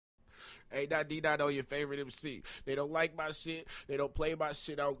Hey, not D not on your favorite MC. They don't like my shit. They don't play my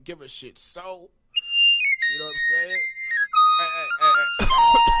shit. I don't give a shit. So, you know what I'm saying?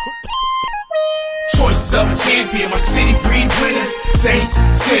 Choice of a champion, my city breed winners, saints,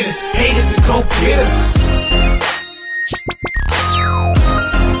 sinners, haters, and go-getters.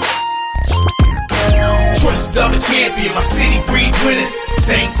 Choice of a champion, my city breed winners,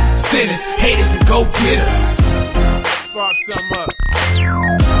 saints, sinners, haters, and go-getters. Spark something up.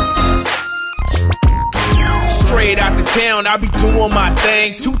 Straight out the town, I be doing my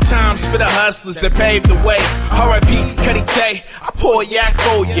thing. 2 times for the hustlers that paved the way. R.I.P. Cuddy Tay, I pour yak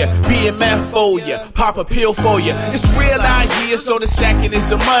for ya, BMF for ya, pop a pill for ya. It's real out here, so the stacking is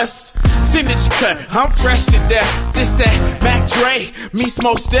a must. Signature cut, I'm fresh to death. This that, Mac Dre, me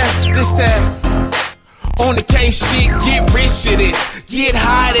smoke step. This that, on the case shit, get rich to this, get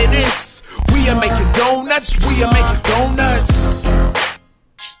high to this. We are making donuts, we are making donuts.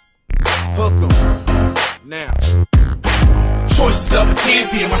 Hook 'em. Now, choice of a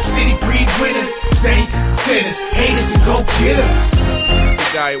champion, my city breed winners, saints, sinners, haters, and go-getters.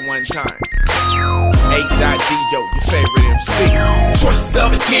 the guy at one time. 8.D, yo, your favorite MC. Choice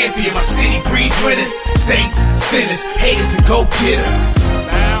of a champion, my city breed winners, saints, sinners, haters, and go-getters.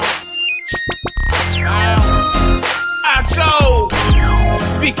 Bounce. Bounce. I go.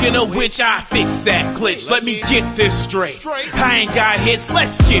 Speaking of which, I fix that glitch. Let me get this straight. I ain't got hits,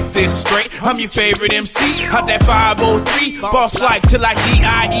 let's get this straight. I'm your favorite MC, out that 503. Boss life till I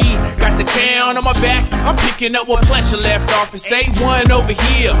DIE. Got the town on my back, I'm picking up what pleasure left off. It's A1 over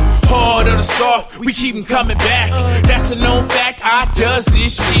here, hard or the soft, we keep them coming back. That's a known fact, I does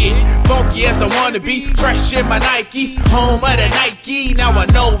this shit funky as I wanna be. Fresh in my Nikes, home of the Nike. Now I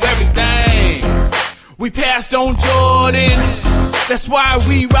know everything. We passed on Jordan, that's why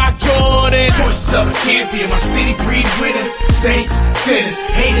we rock Jordan. Choice of a champion, my city breed winners, saints, sinners,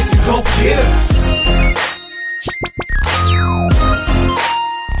 haters, and go-getters.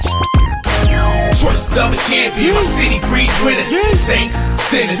 Choice of a champion, my city breed winners, saints,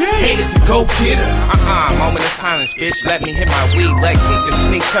 sinners, haters, and go-getters. Moment of silence, bitch. Let me hit my weed. Let Keith the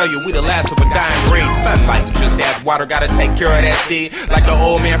sneak tell you we the last of a dying breed. Sunlight and just add water, gotta take care of that seed. Like the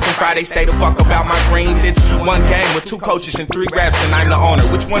old man from Friday, stay the fuck about my greens. It's one game with 2 coaches and 3 raps, and I'm the owner.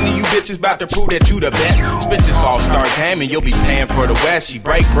 Which one of you bitches about to prove that you the best? Spit this all-star game and you'll be paying for the West. She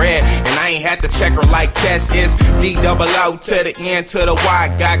break bread, and I ain't had to check her like chess. It's D-double-O to the N to the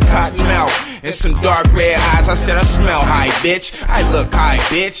Y. Got cotton mouth and some dark red eyes. I said I smell high, bitch. I look high,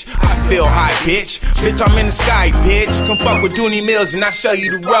 bitch. I feel high, bitch. Bitch, I'm in the sky, bitch. Come fuck with Doony Millz and I show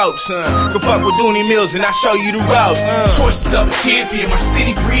you the ropes, Come fuck with Doony Millz and I show you the ropes, Choice of a champion, my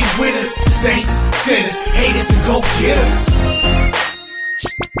city breed winners, saints, sinners, haters, and go-getters.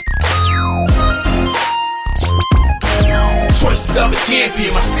 Choice of a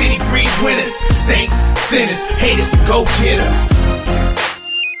champion, my city breed winners, saints, sinners, haters, and go-getters.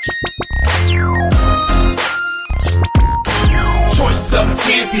 Choice of a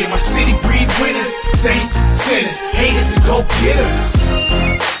champion, my city breed winners, saints, sinners, haters, and go-getters.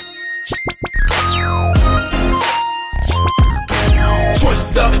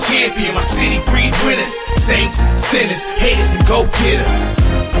 Choice of a champion, my city breed winners, saints, sinners, haters, and go-getters.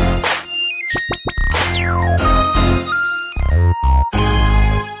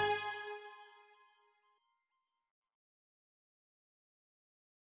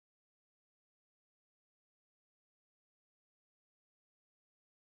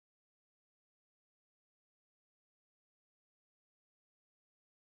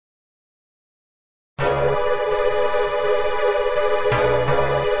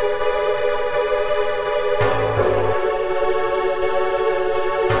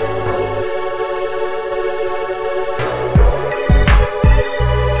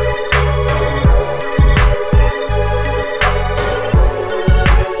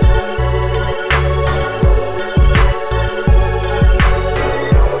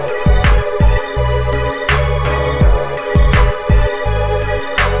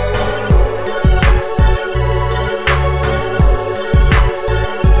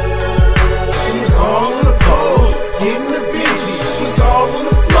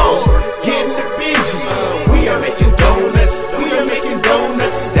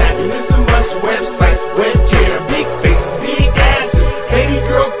 Website.